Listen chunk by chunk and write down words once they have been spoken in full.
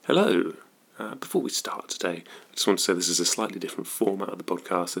Hello. Before we start today, I just want to say this is a slightly different format of the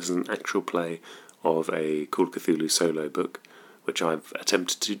podcast. This is an actual play of a Call of Cthulhu solo book, which I've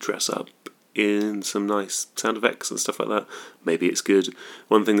attempted to dress up in some nice sound effects and stuff like that. Maybe it's good.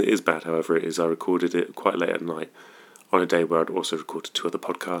 One thing that is bad, however, is I recorded it quite late at night on a day where I'd also recorded 2 other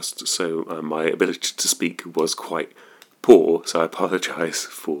podcasts, so my ability to speak was quite poor, so I apologise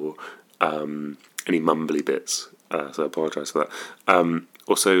for any mumbly bits. So I apologise for that.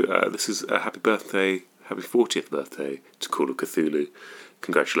 Also, this is a happy 40th birthday to Call of Cthulhu.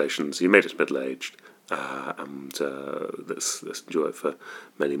 Congratulations, you made us middle-aged, and let's enjoy it for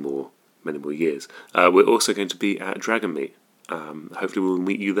many more years. We're also going to be at Dragonmeet. Hopefully we'll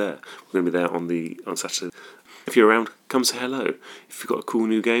meet you there. We're going to be there on Saturday. If you're around, come say hello. If you've got a cool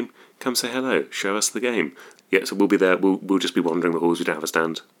new game, come say hello. Show us the game. Yeah, so we'll be there. We'll just be wandering the halls. We don't have a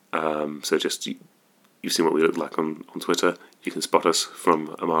stand. So just... You've seen what we look like on Twitter. You can spot us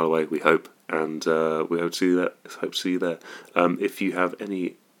from a mile away, we hope, and we hope to see you there. If you have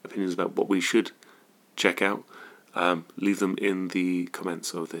any opinions about what we should check out, leave them in the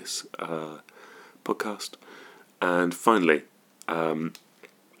comments of this podcast. And finally,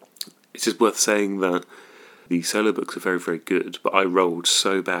 it's just worth saying that the solo books are very, very good, but I rolled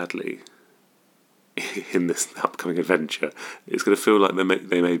so badly in this upcoming adventure. It's going to feel like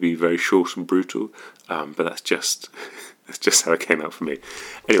they may be very short and brutal, but that's just how it came out for me.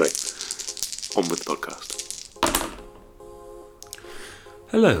 Anyway, on with the podcast.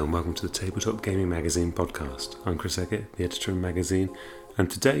 Hello and welcome to the Tabletop Gaming Magazine podcast. I'm Chris Eckett, the editor of the magazine, and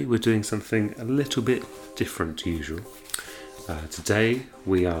today we're doing something a little bit different to usual. Today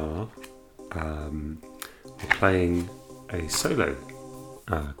we are playing a solo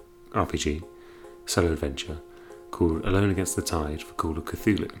RPG, solo adventure called Alone Against the Tide for Call of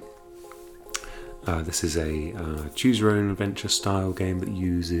Cthulhu. This is a choose your own adventure style game that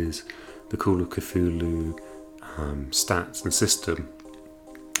uses the Call of Cthulhu stats and system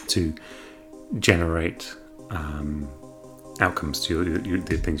to generate outcomes to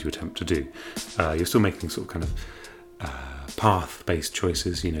the things you attempt to do. You're still making sort of kind of path-based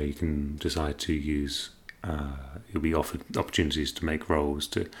choices. You know, you can decide to use you'll be offered opportunities to make rolls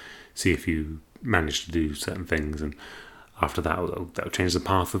to see if you manage to do certain things, and after that will change the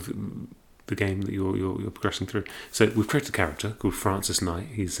path of the game that you're progressing through. So we've created a character called Francis Knight.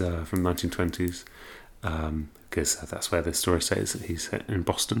 He's from 1920s, because that's where the story says that he's in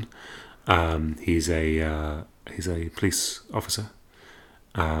Boston. He's a police officer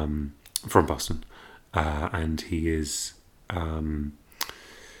from Boston, and he is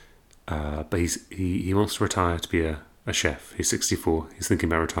but he wants to retire to be a chef. He's 64. He's thinking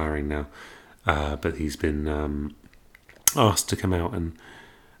about retiring now. But he's been asked to come out and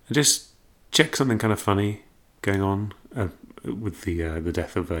just check something kind of funny going on with the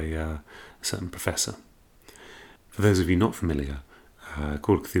death of a certain professor. For those of you not familiar,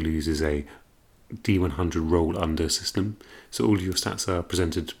 Call of Cthulhu uses a D100 roll under system. So all your stats are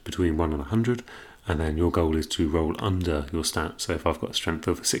presented between 1 and 100, and then your goal is to roll under your stat. So if I've got a strength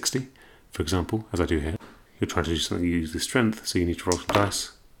of 60, for example, as I do here, you're trying to do something, you use the strength, so you need to roll some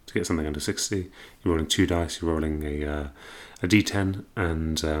dice to get something under 60. You're rolling 2 dice, you're rolling a d10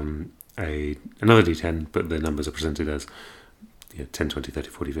 and another d10, but the numbers are presented as 10, 20, 30,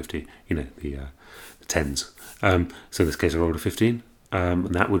 40, 50, the tens. So in this case I rolled a 15,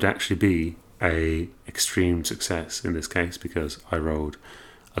 and that would actually be a extreme success in this case because I rolled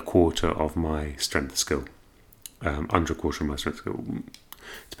a quarter of my strength skill, under a quarter of my strength skill,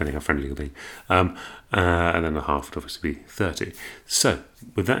 depending how friendly you'll be, and then a half would obviously be 30. So,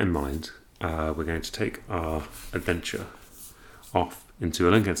 with that in mind, we're going to take our adventure off into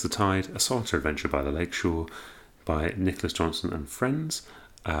Alone Against the Tide, a solitary adventure by the lakeshore, by Nicholas Johnson and friends.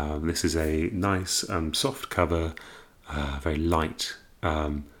 This is a nice, soft cover, very light,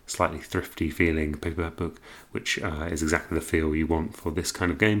 slightly thrifty feeling paperback book, which is exactly the feel you want for this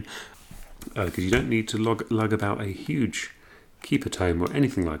kind of game, because you don't need to lug about a huge keeper tome or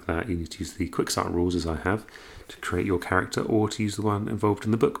anything like that. You need to use the quick start rules, as I have, to create your character, or to use the one involved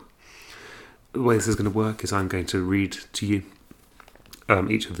in the book. The way this is going to work is I'm going to read to you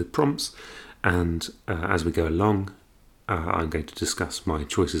each of the prompts, and as we go along, I'm going to discuss my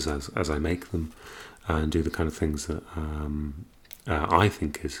choices as I make them, and do the kind of things that I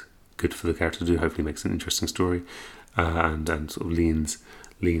think is good for the character to do. Hopefully makes an interesting story, and sort of leans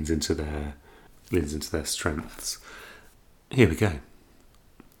into their strengths. Here we go.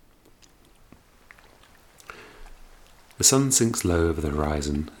 The sun sinks low over the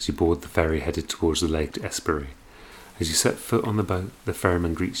horizon as you board the ferry headed towards the Lake Espérance. As you set foot on the boat, the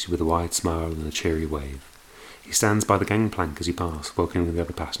ferryman greets you with a wide smile and a cheery wave. He stands by the gangplank as you pass, welcoming the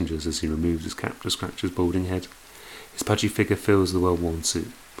other passengers as he removes his cap to scratch his balding head. His pudgy figure fills the well-worn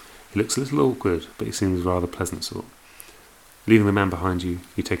suit. He looks a little awkward, but he seems a rather pleasant sort. Leaving the man behind you,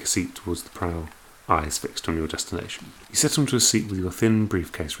 you take a seat towards the prow, eyes fixed on your destination. You settle into a seat with your thin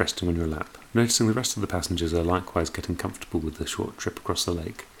briefcase resting on your lap, noticing the rest of the passengers are likewise getting comfortable with the short trip across the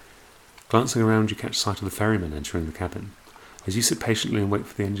lake. Glancing around, you catch sight of the ferryman entering the cabin. As you sit patiently and wait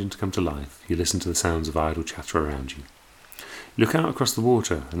for the engine to come to life, you listen to the sounds of idle chatter around you. You look out across the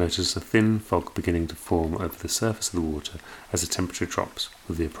water and notice a thin fog beginning to form over the surface of the water as the temperature drops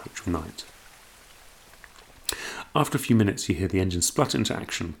with the approach of night. After a few minutes, you hear the engine splutter into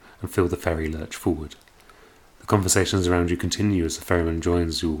action and feel the ferry lurch forward. The conversations around you continue as the ferryman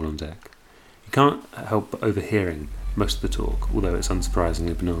joins you all on deck. You can't help but overhearing most of the talk, although it's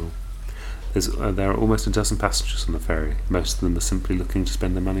unsurprisingly banal. There are almost a dozen passengers on the ferry. Most of them are simply looking to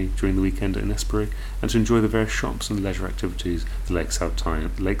spend their money during the weekend in Esprit and to enjoy the various shops and leisure activities the lakeside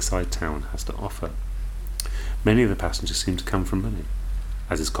town has to offer. Many of the passengers seem to come from money,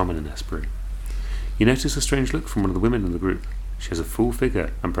 as is common in Esprit. You notice a strange look from one of the women in the group. She has a full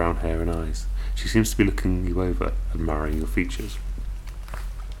figure and brown hair and eyes. She seems to be looking you over, admiring your features.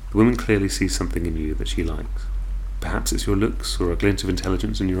 The woman clearly sees something in you that she likes. Perhaps it's your looks or a glint of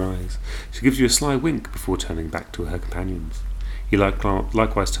intelligence in your eyes. She gives you a sly wink before turning back to her companions. You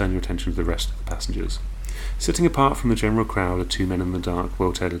likewise turn your attention to the rest of the passengers. Sitting apart from the general crowd are two men in the dark,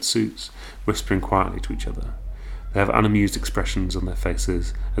 well-tailored suits, whispering quietly to each other. They have unamused expressions on their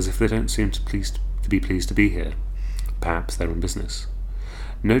faces, as if they don't seem to be pleased to be here. Perhaps they're on business.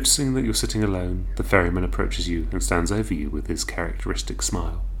 Noticing that you're sitting alone, the ferryman approaches you and stands over you with his characteristic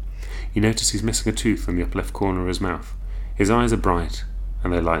smile. You notice he's missing a tooth in the upper left corner of his mouth. His eyes are bright,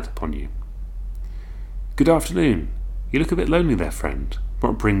 and they light upon you. "Good afternoon. You look a bit lonely there, friend.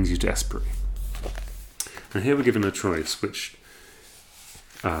 What brings you to Esprit?" And here we're given a choice, which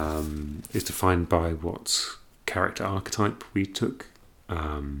is defined by what character archetype we took.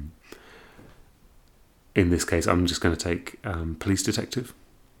 In this case, I'm just going to take police detective.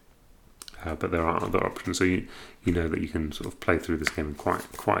 But there are other options, so you know that you can sort of play through this game in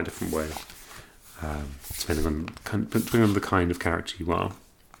quite a different way, depending on the kind of character you are.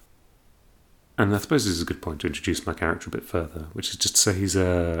 And I suppose this is a good point to introduce my character a bit further, which is just to say he's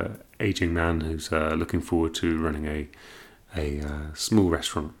a aging man who's looking forward to running a small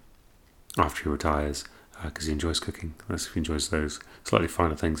restaurant after he retires, because he enjoys cooking. He enjoys those slightly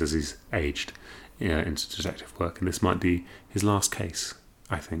finer things as he's aged into detective work, and this might be his last case,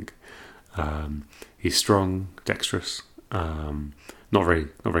 I think. He's strong, dexterous, not very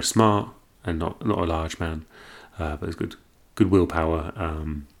smart, and not a large man, but he's good willpower,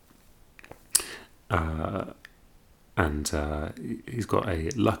 and he's got a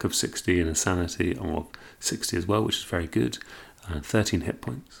luck of 60 and a sanity of 60 as well, which is very good, and 13 hit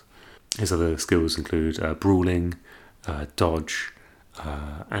points. His other skills include brawling, dodge,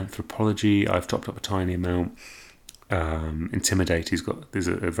 anthropology. I've topped up a tiny amount. Intimidate, there's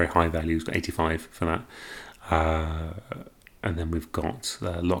a very high value, he's got 85 for that. And then we've got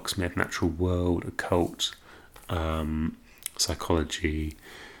locksmith, natural world, occult, psychology,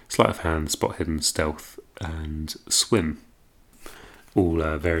 sleight of hand, spot hidden, stealth, and swim. All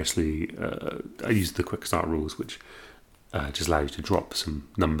variously, I use the quick start rules, which just allow you to drop some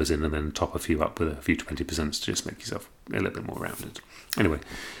numbers in and then top a few up with a few 20% to just make yourself a little bit more rounded. Anyway,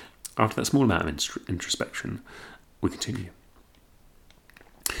 after that small amount of introspection, we continue.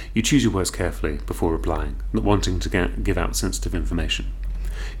 You choose your words carefully before replying, not wanting to give out sensitive information.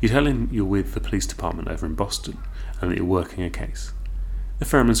 You tell him you're with the police department over in Boston and that you're working a case. The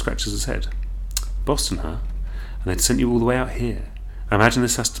ferryman scratches his head. "Boston, huh? And they'd sent you all the way out here. I imagine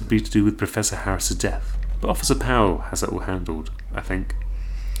this has to be to do with Professor Harris's death, but Officer Powell has it all handled, I think."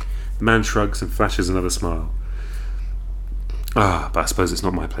 The man shrugs and flashes another smile. But I suppose it's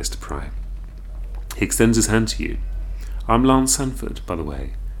not my place to pry." He extends his hand to you. "I'm Lance Sanford, by the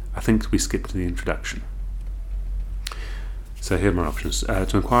way. I think we skipped the introduction." So here are my options.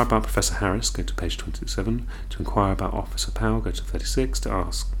 To inquire about Professor Harris, go to page 27. To inquire about Officer Powell, go to 36.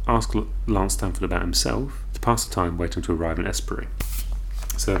 To ask Lance Sanford about himself. To pass the time waiting to arrive in Esprit.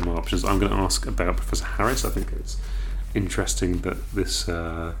 So there are my options. I'm going to ask about Professor Harris. I think it's interesting that this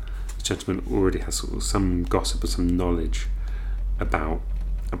gentleman already has sort of some gossip or some knowledge about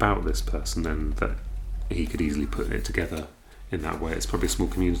this person, and that he could easily put it together in that way. It's probably a small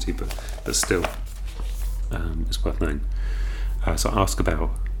community, but still, it's worth knowing. So I ask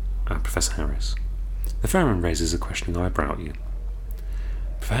about Professor Harris. The ferryman raises a questioning eyebrow at you.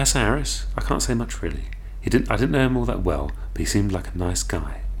 "Professor Harris? I can't say much really. I didn't know him all that well, but he seemed like a nice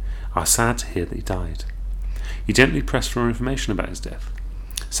guy. I was sad to hear that he died. You gently press for more information about his death.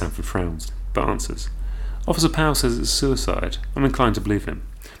 Sanford frowns, but answers. Officer Powell says it's suicide. I'm inclined to believe him.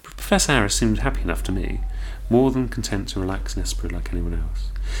 But Professor Harris seemed happy enough to me, more than content to relax in Esprit like anyone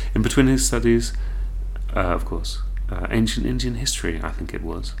else. In between his studies, ancient Indian history, I think it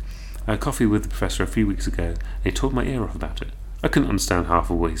was. I had coffee with the professor a few weeks ago, and he tore my ear off about it. I couldn't understand half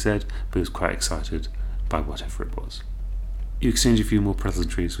of what he said, but he was quite excited by whatever it was. You exchange a few more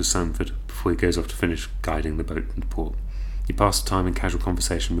pleasantries with Sanford before he goes off to finish guiding the boat into port. You pass the time in casual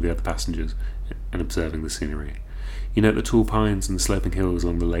conversation with the other passengers and observing the scenery. You note the tall pines and the sloping hills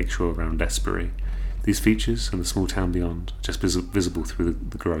along the lake shore around Esprit. These features and the small town beyond are just visible through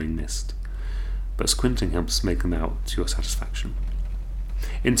the growing mist, but squinting helps make them out to your satisfaction.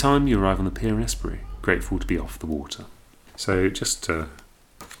 In time, you arrive on the pier in Esprit, grateful to be off the water. So, just to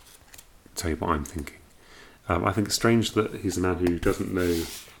tell you what I'm thinking. I think it's strange that he's a man who doesn't know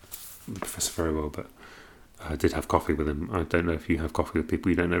the professor very well, but I did have coffee with him. I don't know if you have coffee with people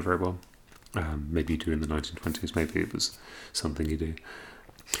you don't know very well. Maybe you do in the 1920s, maybe it was something you do.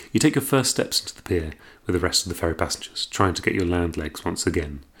 You take your first steps into the pier with the rest of the ferry passengers, trying to get your land legs once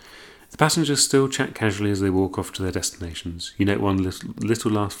again. The passengers still chat casually as they walk off to their destinations. You note one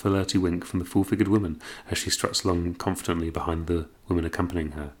little last flirty wink from the full-figured woman as she struts along confidently behind the women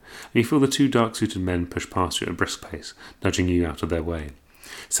accompanying her, and you feel the two dark-suited men push past you at a brisk pace, nudging you out of their way.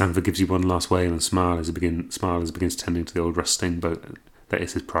 Sanford gives you one last wave and smile as he begins tending to the old rust-stained boat that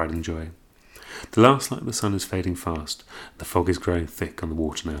is his pride and joy. The last light of the sun is fading fast, and the fog is growing thick on the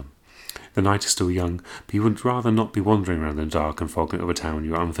water now. The night is still young, but you would rather not be wandering around in the dark and fog of a town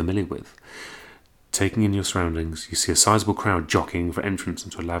you are unfamiliar with. Taking in your surroundings, you see a sizable crowd jockeying for entrance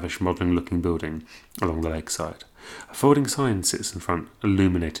into a lavish, modern-looking building along the lakeside. A folding sign sits in front,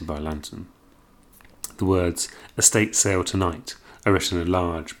 illuminated by a lantern. The words, "Estate Sale Tonight," are written in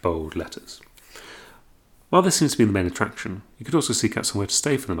large, bold letters. While this seems to be the main attraction, you could also seek out somewhere to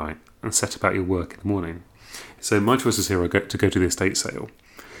stay for the night and set about your work in the morning. So my choices here are to go to the estate sale,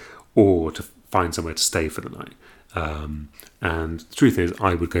 or to find somewhere to stay for the night. And the truth is,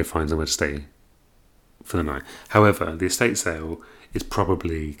 I would go find somewhere to stay for the night. However, the estate sale is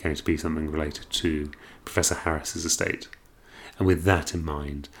probably going to be something related to Professor Harris's estate. And with that in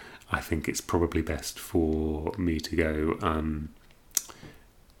mind, I think it's probably best for me to go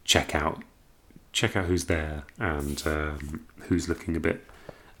check out who's there and who's looking a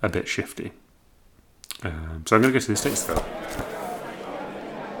bit shifty. So I'm going to go to the estate sale.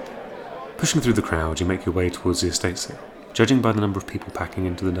 Pushing through the crowd, you make your way towards the estate sale. Judging by the number of people packing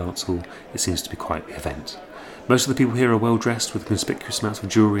into the dance hall, it seems to be quite the event. Most of the people here are well dressed, with conspicuous amounts of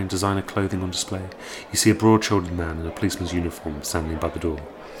jewellery and designer clothing on display. You see a broad-shouldered man in a policeman's uniform standing by the door.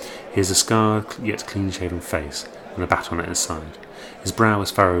 He has a scarred yet clean-shaven face and a baton at his side. His brow is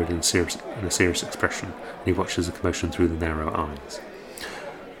furrowed in a serious expression, and he watches the commotion through the narrow eyes.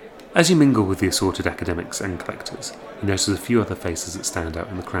 As you mingle with the assorted academics and collectors, you notice a few other faces that stand out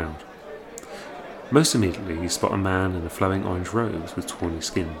in the crowd. Most immediately, you spot a man in a flowing orange robes with tawny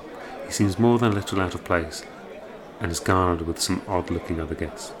skin. He seems more than a little out of place, and is garnered with some odd-looking other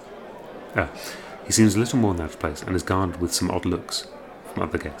guests. He seems a little more than out of place, and is garnered with some odd looks from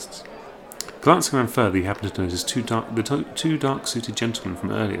other guests. Glancing around further, you happen to notice two dark-suited gentlemen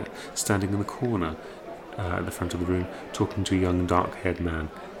from earlier standing in the corner at the front of the room, talking to a young dark-haired man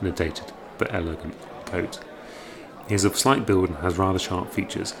in a dated but elegant coat. He is of slight build and has rather sharp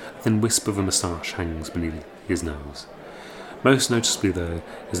features. A thin wisp of a moustache hangs beneath his nose. Most noticeably, though,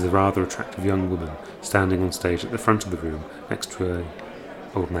 is the rather attractive young woman standing on stage at the front of the room next to an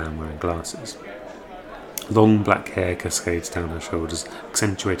old man wearing glasses. Long black hair cascades down her shoulders,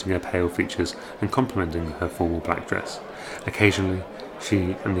 accentuating her pale features and complementing her formal black dress. Occasionally,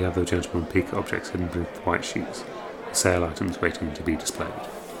 she and the other gentlemen peek at objects hidden beneath the white sheets, sale items waiting to be displayed.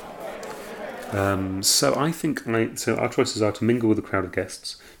 So our choices are to mingle with a crowd of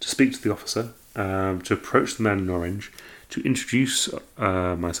guests, to speak to the officer, to approach the man in orange, to introduce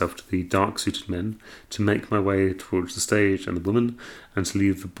myself to the dark-suited men, to make my way towards the stage and the woman, and to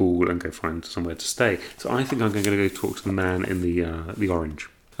leave the ball and go find somewhere to stay. So I think I'm going to go talk to the man in the orange.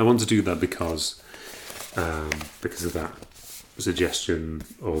 I want to do that because of that suggestion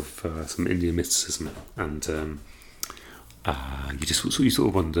of some Indian mysticism, and you sort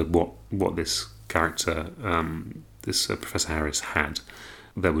of wonder what this character, this Professor Harris, had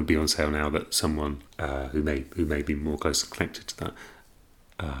that would be on sale now that someone who may be more closely connected to that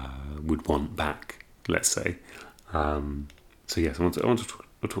would want back, let's say. So yes, I want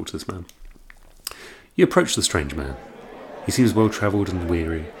to talk to this man. You approach the strange man. He seems well-travelled and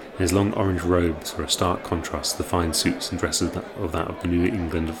weary, and his long orange robes are a stark contrast to the fine suits and dresses of the New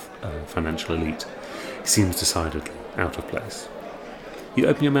England financial elite. He seems decidedly out of place. You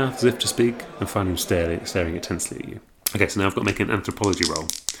open your mouth as if to speak and find him staring intensely at you. Okay, so now I've got to make an anthropology roll.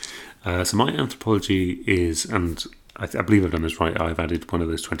 So my anthropology is, and I believe I've done this right, I've added one of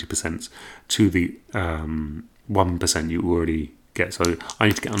those 20% to the 1% you already get. So I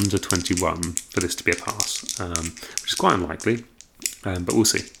need to get under 21 for this to be a pass, which is quite unlikely, but we'll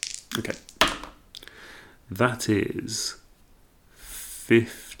see. Okay. That is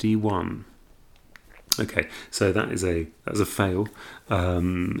 51. Okay, so that's a fail.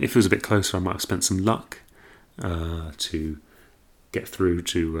 If it was a bit closer, I might have spent some luck to get through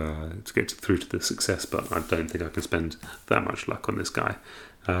to the success, but I don't think I can spend that much luck on this guy.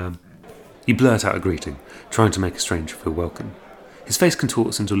 You blurt out a greeting, trying to make a stranger feel welcome. His face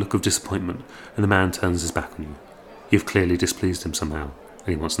contorts into a look of disappointment, and the man turns his back on you. You've clearly displeased him somehow, and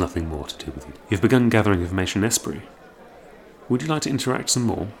he wants nothing more to do with you. You've begun gathering information in Esprit. Would you like to interact some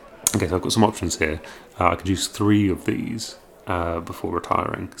more? Okay, so I've got some options here. I could use 3 of these before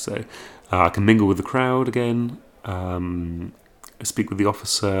retiring. So I can mingle with the crowd again, speak with the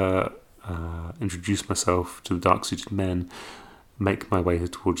officer, introduce myself to the dark-suited men, make my way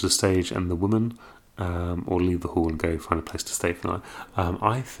towards the stage and the woman, or leave the hall and go find a place to stay for the night.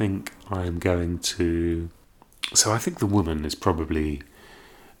 I think I'm going to... So I think the woman is probably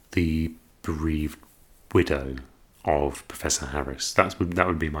the bereaved widow of Professor Harris. That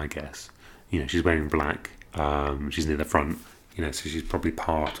would be my guess. She's wearing black. She's near the front. So she's probably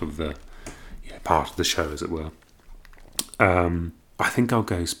part of the show, as it were. I think I'll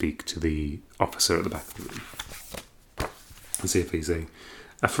go speak to the officer at the back of the room and see if he's a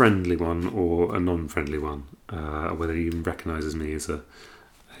friendly one or a non-friendly one, or whether he even recognises me as a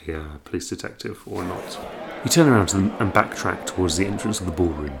police detective or not. You turn around to them and backtrack towards the entrance of the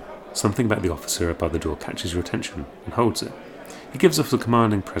ballroom. Something about the officer by the door catches your attention and holds it. He gives off a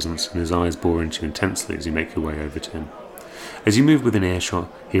commanding presence, and his eyes bore into you intensely as you make your way over to him. As you move within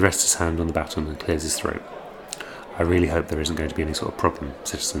earshot, he rests his hand on the baton and clears his throat. I really hope there isn't going to be any sort of problem,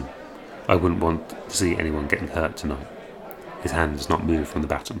 citizen. I wouldn't want to see anyone getting hurt tonight. His hand does not move from the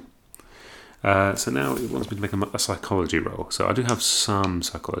baton. So now it wants me to make a psychology roll. So I do have some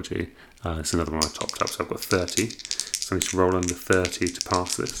psychology. It's another one I topped up, so I've got 30. So I need to roll under 30 to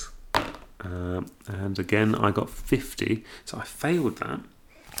pass this. And again, I got 50, so I failed that.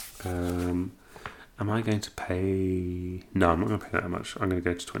 Am I going to pay... No, I'm not going to pay that much. I'm going to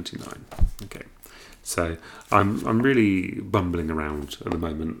go to 29. Okay. So I'm really bumbling around at the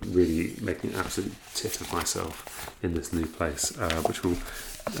moment, really making an absolute tit of myself in this new place, which will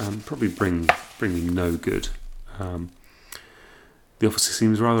probably bring me no good. The officer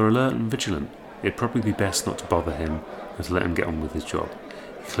seems rather alert and vigilant. It'd probably be best not to bother him and to let him get on with his job.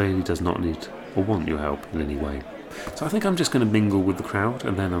 He clearly does not need or want your help in any way. So I think I'm just going to mingle with the crowd,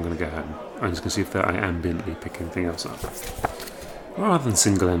 and then I'm going to go home. I'm just going to see if I ambiently pick anything else up. Rather than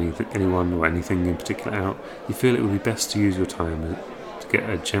single anyone or anything in particular out, you feel it would be best to use your time to get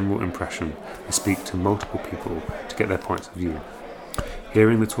a general impression and speak to multiple people to get their points of view.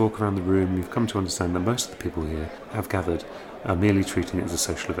 Hearing the talk around the room, you've come to understand that most of the people here have gathered are merely treating it as a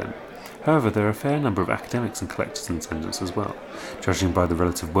social event. However, there are a fair number of academics and collectors in attendance as well. Judging by the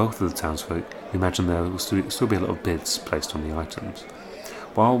relative wealth of the townsfolk, you imagine there will still be a lot of bids placed on the items.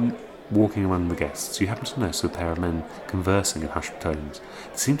 While walking among the guests, you happen to notice a pair of men conversing in hushed tones.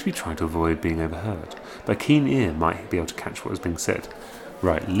 They seem to be trying to avoid being overheard, but a keen ear might be able to catch what is being said.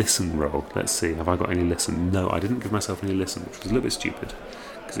 Right, listen roll. Let's see, have I got any listen? No, I didn't give myself any listen, which was a little bit stupid,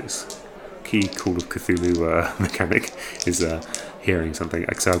 because it's key Call of Cthulhu mechanic is hearing something.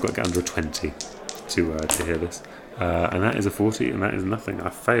 So I've got to get under a 20 to hear this. And that is a 40, and that is nothing. I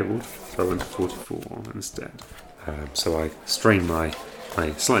failed, so I went to 44 instead. So I strain my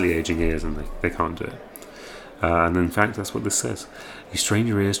slightly aging ears, and they can't do it. And in fact, that's what this says. You strain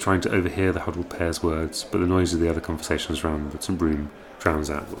your ears trying to overhear the huddled pair's words, but the noise of the other conversations around the room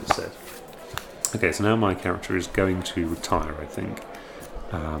drowns out what was said. Okay, so now my character is going to retire, I think.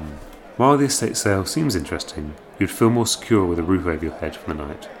 While the estate sale seems interesting, you'd feel more secure with a roof over your head for the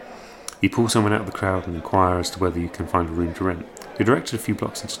night. You pull someone out of the crowd and inquire as to whether you can find a room to rent. You're directed a few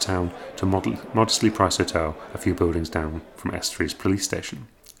blocks into town to a modestly priced hotel a few buildings down from S3's police station.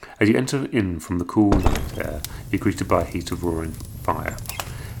 As you enter in from the cool night air, you're greeted by a heat of roaring fire.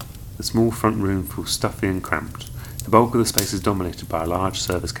 The small front room feels stuffy and cramped. The bulk of the space is dominated by a large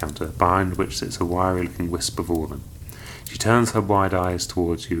service counter, behind which sits a wiry-looking wisp of a woman. She turns her wide eyes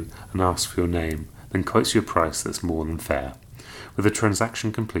towards you and asks for your name, then quotes you a price that's more than fair. With the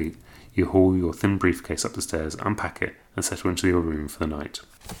transaction complete, you haul your thin briefcase up the stairs, unpack it, and settle into your room for the night.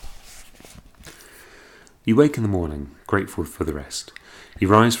 You wake in the morning, grateful for the rest. You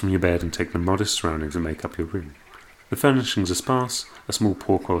rise from your bed and take the modest surroundings that make up your room. The furnishings are sparse, a small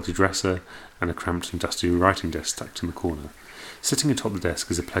poor-quality dresser, and a cramped and dusty writing desk tucked in the corner. Sitting atop the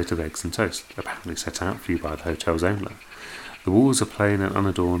desk is a plate of eggs and toast, apparently set out for you by the hotel's owner. The walls are plain and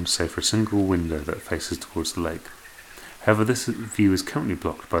unadorned, save for a single window that faces towards the lake. However, this view is currently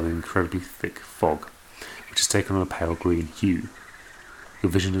blocked by the incredibly thick fog, which has taken on a pale green hue.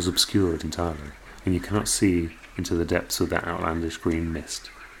 Your vision is obscured entirely, and you cannot see into the depths of that outlandish green mist.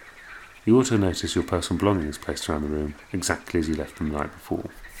 You also notice your personal belongings placed around the room, exactly as you left them the night before.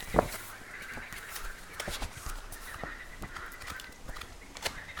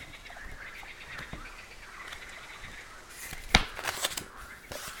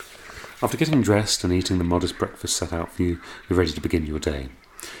 After getting dressed and eating the modest breakfast set out for you, you're ready to begin your day.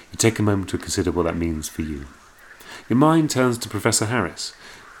 You take a moment to consider what that means for you. Your mind turns to Professor Harris.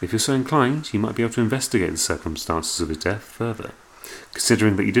 If you're so inclined, you might be able to investigate the circumstances of his death further.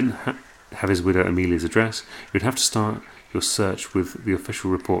 Considering that you didn't have his widow Amelia's address, you'd have to start your search with the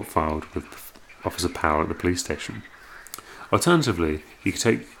official report filed with Officer Powell at the police station. Alternatively, you could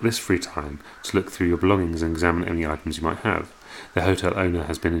take this free time to look through your belongings and examine any items you might have. The hotel owner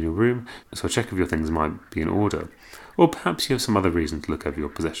has been in your room, so a check of your things might be in order. Or perhaps you have some other reason to look over your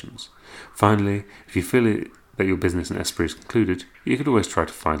possessions. Finally, if you feel that your business in Esprit is concluded, you could always try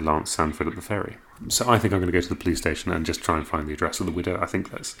to find Lance Sanford at the ferry. So I think I'm going to go to the police station and just try and find the address of the widow. I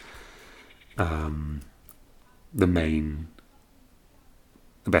think that's the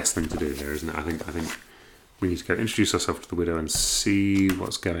best thing to do here, isn't it? I think we need to go introduce ourselves to the widow and see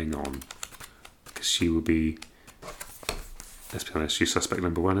what's going on, because she will be, let's be honest, she's suspect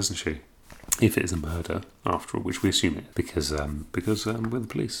number one, isn't she? If it is a murder, after all, which we assume it, because we're the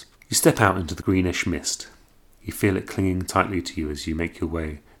police. You step out into the greenish mist. You feel it clinging tightly to you as you make your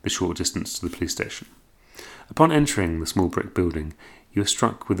way the short distance to the police station. Upon entering the small brick building, you are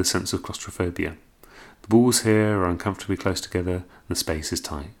struck with a sense of claustrophobia. The walls here are uncomfortably close together, and the space is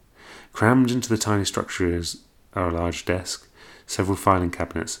tight. Crammed into the tiny structure are a large desk, several filing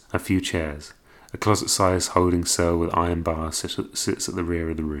cabinets, and a few chairs. A closet-sized holding cell with iron bars sits at the rear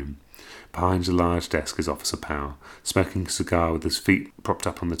of the room. Behind the large desk is Officer Powell, smoking a cigar with his feet propped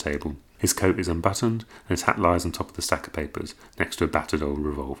up on the table. His coat is unbuttoned, and his hat lies on top of the stack of papers, next to a battered old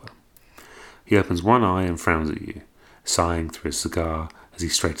revolver. He opens one eye and frowns at you, sighing through his cigar as he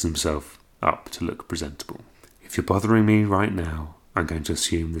straightens himself up to look presentable. If you're bothering me right now, I'm going to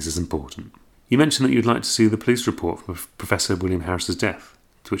assume this is important. You mentioned that you'd like to see the police report from Professor William Harris's death,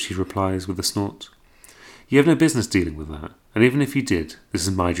 to which he replies with a snort. You have no business dealing with that, and even if you did, this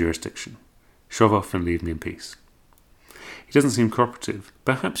is my jurisdiction. Shove off and leave me in peace. He doesn't seem cooperative.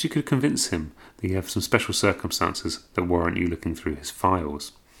 Perhaps you could convince him that you have some special circumstances that warrant you looking through his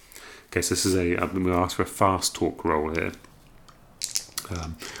files. Okay, so this is I'm going to ask for a fast talk roll here,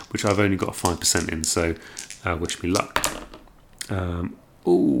 which I've only got 5% in, so wish me luck.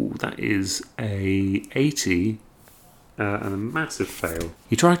 That is a 80 and a massive fail.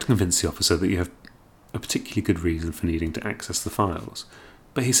 You try to convince the officer that you have a particularly good reason for needing to access the files,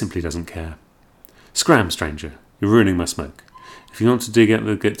 but he simply doesn't care. Scram, stranger. You're ruining my smoke. If you want to dig at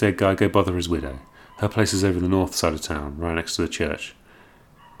the dead guy, go bother his widow. Her place is over the north side of town, right next to the church.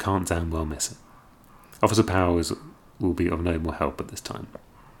 Can't damn well miss it. Officer Powers will be of no more help at this time.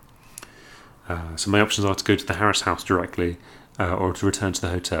 So my options are to go to the Harris house directly, or to return to the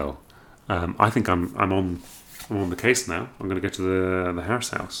hotel. I think I'm on the case now. I'm going to go to the Harris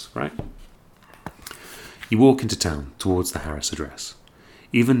house, right? You walk into town towards the Harris address.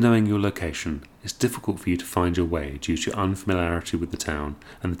 Even knowing your location, it's difficult for you to find your way due to unfamiliarity with the town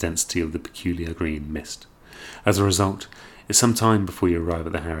and the density of the peculiar green mist. As a result, it's some time before you arrive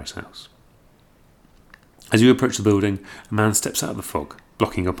at the Harris house. As you approach the building, a man steps out of the fog,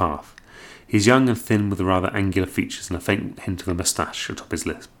 blocking your path. He's young and thin with rather angular features and a faint hint of a moustache atop his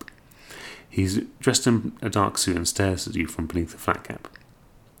lip. He's dressed in a dark suit and stares at you from beneath a flat cap.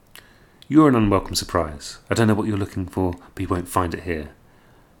 You're an unwelcome surprise. I don't know what you're looking for, but you won't find it here.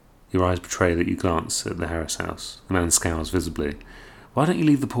 Your eyes betray that you glance at the Harris house. The man scowls visibly. Why don't you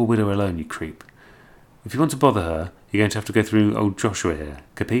leave the poor widow alone, you creep? If you want to bother her, you're going to have to go through old Joshua here.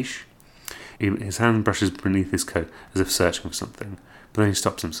 Capiche? His hand brushes beneath his coat as if searching for something, but then he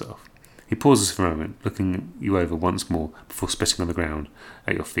stops himself. He pauses for a moment, looking you over once more before spitting on the ground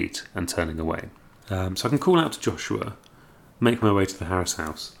at your feet and turning away. So I can call out to Joshua, make my way to the Harris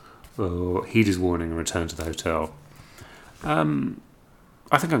house, or heed his warning and return to the hotel.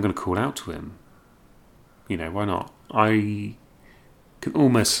 I think I'm going to call out to him. Why not? I can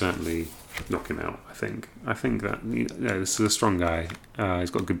almost certainly knock him out, I think. I think that, this is a strong guy.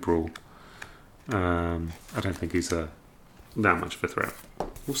 He's got a good brawl. I don't think he's that much of a threat.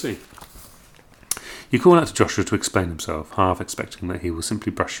 We'll see. You call out to Joshua to explain himself, half expecting that he will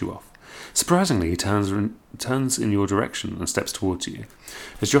simply brush you off. Surprisingly, he turns in your direction and steps towards you.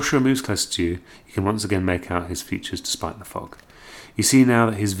 As Joshua moves closer to you, you can once again make out his features despite the fog. You see now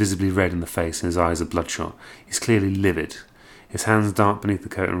that he's visibly red in the face and his eyes are bloodshot. He's clearly livid. His hands dart beneath the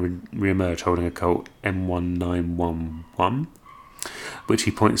coat and re-emerge holding a Colt M1911, which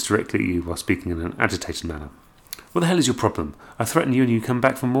he points directly at you while speaking in an agitated manner. What the hell is your problem? I threaten you and you come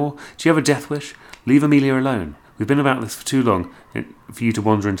back for more? Do you have a death wish? Leave Amelia alone. We've been about this for too long for you to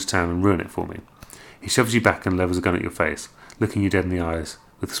wander into town and ruin it for me. He shoves you back and levels a gun at your face, looking you dead in the eyes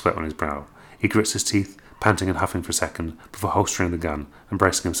with the sweat on his brow. He grits his teeth, panting and huffing for a second before holstering the gun and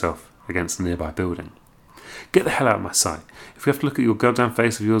bracing himself against the nearby building. Get the hell out of my sight. If we have to look at your goddamn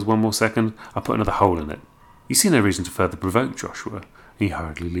face of yours one more second, I'll put another hole in it. You see no reason to further provoke Joshua, and you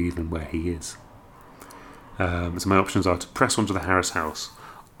hurriedly leave him where he is. So my options are to press onto the Harris house.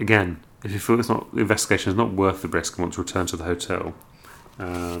 Again, if you feel the investigation is not worth the risk and want to return to the hotel,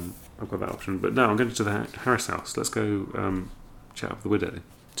 I've got that option. But no, I'm going to the Harris house. Let's go chat with the widow.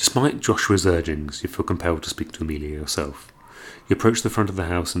 Despite Joshua's urgings, you feel compelled to speak to Amelia yourself. You approach the front of the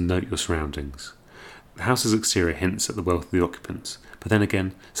house and note your surroundings. The house's exterior hints at the wealth of the occupants, but then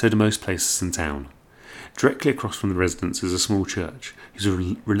again, so do most places in town. Directly across from the residence is a small church, whose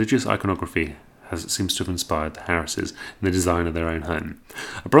religious iconography seems to have inspired the Harrises in the design of their own home.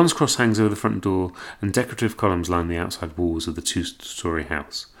 A bronze cross hangs over the front door, and decorative columns line the outside walls of the two-storey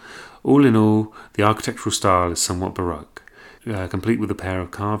house. All in all, the architectural style is somewhat baroque, complete with a pair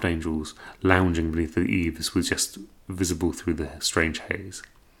of carved angels lounging beneath the eaves, with just visible through the strange haze.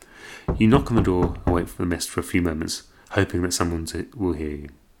 You knock on the door and wait for the mist for a few moments, hoping that someone will hear you.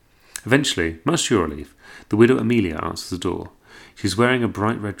 Eventually, much to your relief, the widow Amelia answers the door. She's wearing a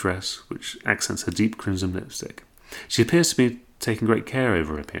bright red dress, which accents her deep crimson lipstick. She appears to be taking great care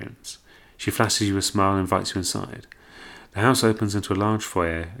over her appearance. She flashes you a smile and invites you inside. The house opens into a large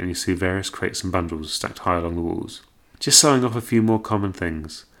foyer, and you see various crates and bundles stacked high along the walls. Just sewing off a few more common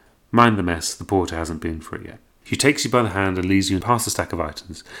things. Mind the mess, the porter hasn't been for it yet. She takes you by the hand and leads you past the stack of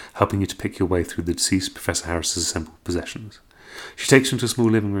items, helping you to pick your way through the deceased Professor Harris's assembled possessions. She takes you into a small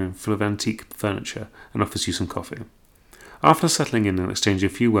living room full of antique furniture and offers you some coffee. After settling in and exchanging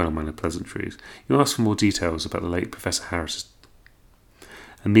a few well-mannered pleasantries, you ask for more details about the late Professor Harris.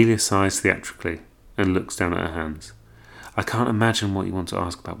 Amelia sighs theatrically and looks down at her hands. I can't imagine what you want to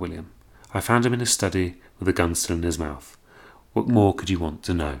ask about William. I found him in his study with a gun still in his mouth. What more could you want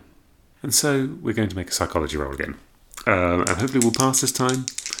to know? And so we're going to make a psychology roll again. And hopefully we'll pass this time.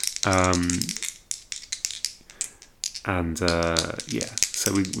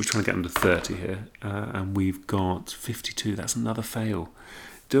 So we're trying to get under 30 here. And we've got 52. That's another fail.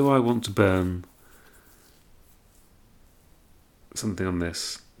 Do I want to burn something on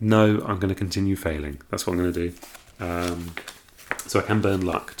this? No, I'm going to continue failing. That's what I'm going to do. So I can burn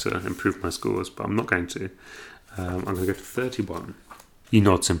luck to improve my scores, but I'm not going to. I'm going to go to 31. You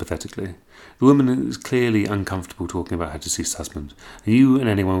nod sympathetically. The woman is clearly uncomfortable talking about her deceased husband, and you and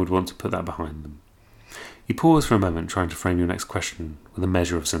anyone would want to put that behind them. You pause for a moment, trying to frame your next question with a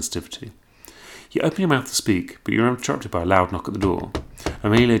measure of sensitivity. You open your mouth to speak, but you're interrupted by a loud knock at the door.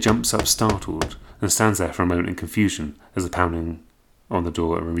 Amelia jumps up startled and stands there for a moment in confusion as the pounding on the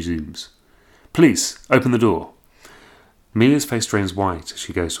door resumes. Police, open the door. Amelia's face drains white as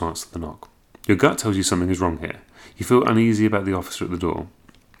she goes to answer the knock. Your gut tells you something is wrong here. You feel uneasy about the officer at the door.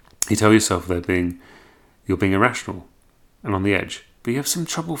 You tell yourself you're being irrational and on the edge, but you have some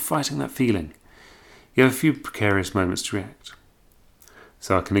trouble fighting that feeling. You have a few precarious moments to react.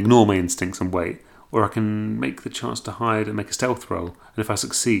 So I can ignore my instincts and wait, or I can make the chance to hide and make a stealth roll, and if I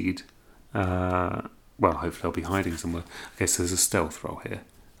succeed, hopefully I'll be hiding somewhere. Okay, so there's a stealth roll here.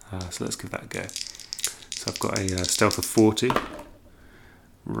 So let's give that a go. So I've got a stealth of 40.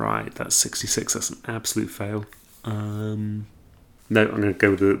 Right, that's 66. That's an absolute fail. No, I'm going to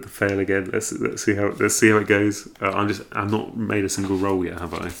go with the fail again. Let's see how it goes. I've not made a single roll yet,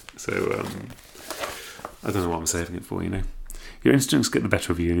 have I? So I don't know what I'm saving it for. Your instincts get the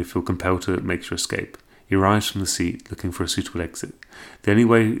better of you, and you feel compelled to make your escape. You rise from the seat, looking for a suitable exit. The only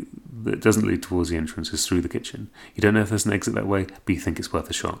way that doesn't lead towards the entrance is through the kitchen. You don't know if there's an exit that way, but you think it's worth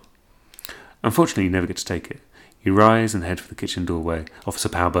a shot. Unfortunately, you never get to take it. You rise and head for the kitchen doorway. Officer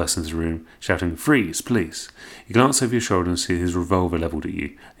Powell bursts into the room, shouting, "Freeze, police!" You glance over your shoulder and see his revolver levelled at you,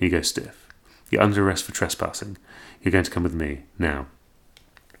 and you go stiff. You're under arrest for trespassing. You're going to come with me, now.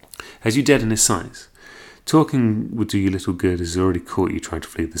 Has you dead in his sights? Talking would do you little good, as he's already caught you trying to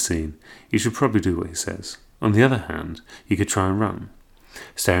flee the scene. You should probably do what he says. On the other hand, you could try and run.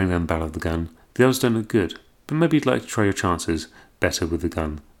 Staring down the barrel of the gun, The others don't look good, but maybe you'd like to try your chances better with the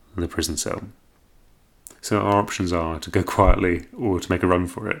gun than the prison cell. So our options are to go quietly or to make a run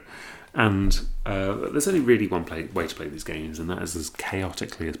for it. And there's only really one way to play these games, and that is as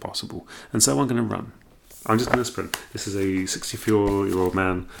chaotically as possible. And so I'm going to run. I'm just going to sprint. This is a 64-year-old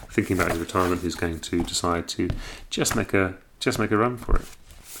man thinking about his retirement who's going to decide to just make a run for it.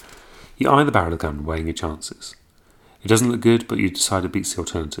 You eye the barrel of the gun, weighing your chances. It doesn't look good, but you decide it beats the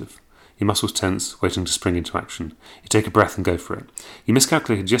alternative. Your muscles tense, waiting to spring into action. You take a breath and go for it. You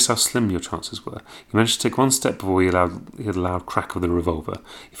miscalculated just how slim your chances were. You managed to take one step before you heard a loud crack of the revolver.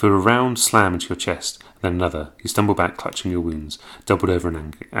 You feel a round slam into your chest, and then another. You stumble back, clutching your wounds, doubled over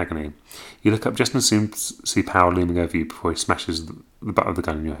in agony. You look up just and soon see Powell looming over you before he smashes the butt of the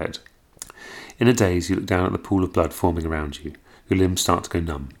gun in your head. In a daze, you look down at the pool of blood forming around you. Your limbs start to go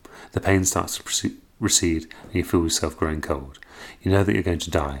numb. The pain starts to recede, and you feel yourself growing cold. You know that you're going to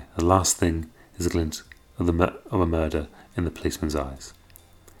die. The last thing is a glint of a murder in the policeman's eyes.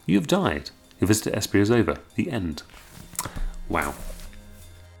 You have died. Your visit to Esprit is over. The end. Wow.